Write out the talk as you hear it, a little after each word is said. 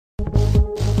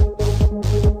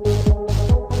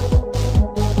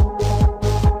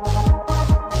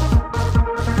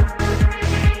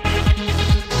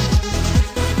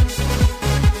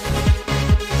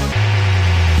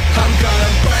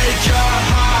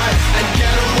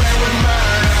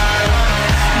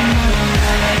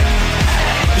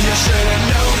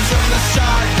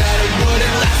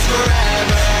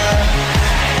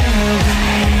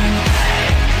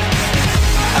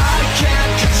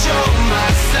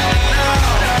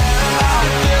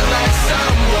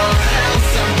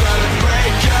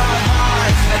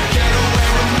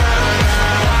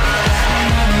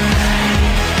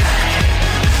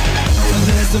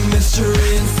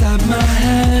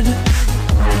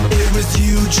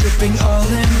you dripping all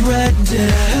in red. Did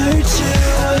I hurt you?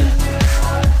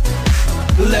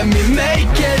 Let me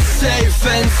make it safe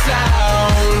and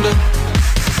sound.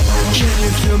 Can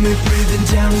you feel me breathing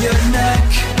down your neck?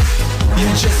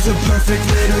 You're just a perfect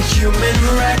little human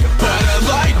wreck. But I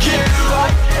like you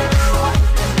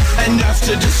enough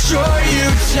to destroy you,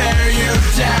 tear you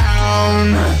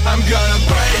down. I'm gonna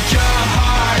break your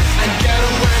heart and get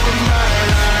away with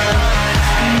murder.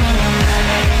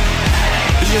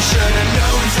 You should've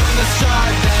known from the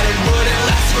start that it wouldn't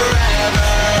last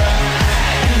forever.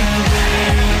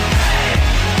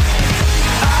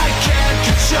 I can't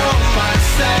control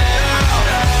myself.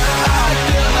 I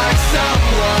feel like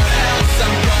someone else.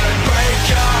 I'm gonna break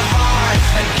your heart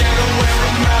and get away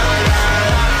with murder.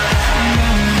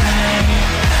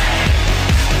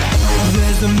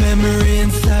 There's a memory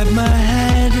inside my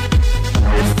head.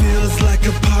 It feels like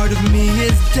a part of me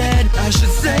is dead. I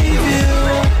should save you,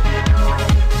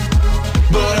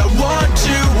 but I want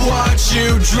to watch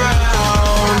you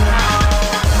drown.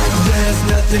 There's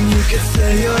nothing you can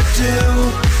say or do.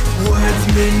 Words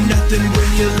mean nothing when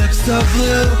your lips are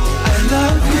blue. I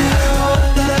love you.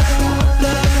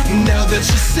 Now that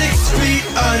you're 6 feet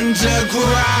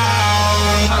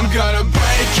underground, I'm gonna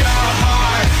break your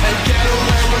heart and get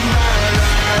away with murder.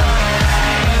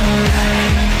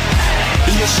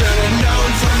 You should've known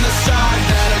from the start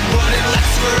that it wouldn't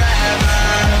last forever.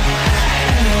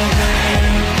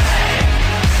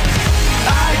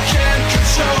 I can't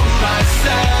control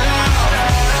myself.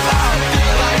 I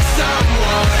feel like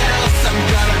someone else. I'm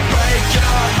gonna break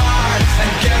your heart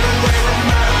and get away with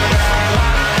murder.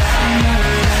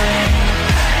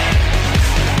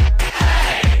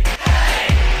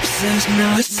 Since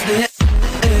now it's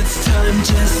time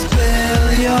to spill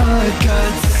your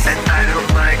guts. And I don't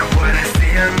like what I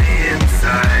see on the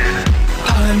inside.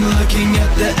 I'm looking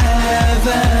at the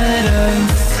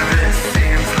evidence. This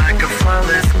seems like a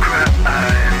flawless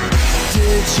crime.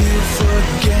 Did you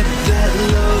forget that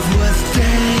love was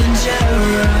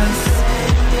dangerous?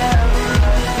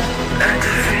 And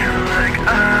to feel like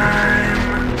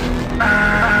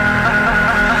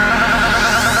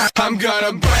I'm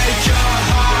gonna